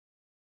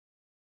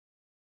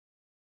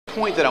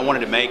point that I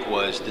wanted to make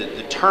was that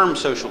the term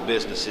social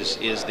business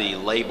is the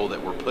label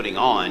that we're putting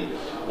on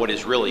what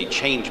is really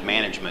change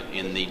management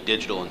in the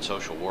digital and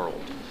social world.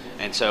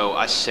 And so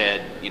I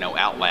said,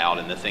 out loud,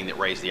 and the thing that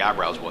raised the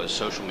eyebrows was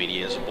social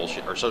media is a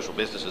bullshit, or social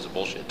business is a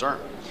bullshit term.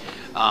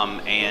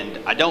 And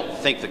I don't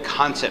think the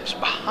concepts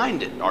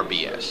behind it are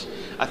BS.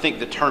 I think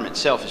the term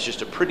itself is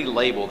just a pretty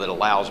label that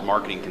allows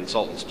marketing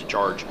consultants to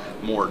charge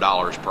more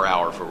dollars per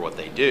hour for what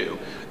they do.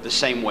 The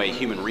same way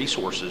human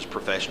resources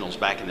professionals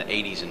back in the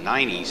 80s and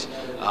 90s,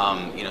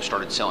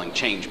 started selling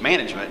change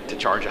management to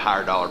charge a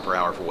higher dollar per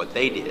hour for what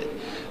they did.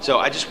 So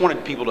I just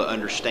wanted people to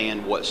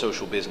understand what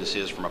social business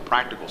is from a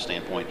practical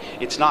standpoint.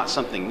 It's not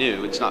something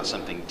new, it's not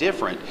something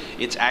different,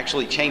 it's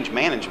actually change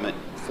management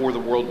for the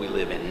world we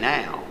live in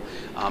now.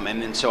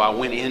 And then so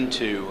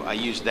I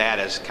used that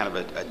as kind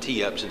of a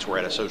tee up since we're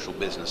at a social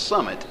business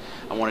summit.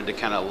 I wanted to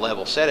kind of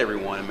level set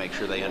everyone and make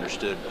sure they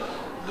understood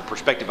the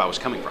perspective I was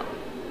coming from.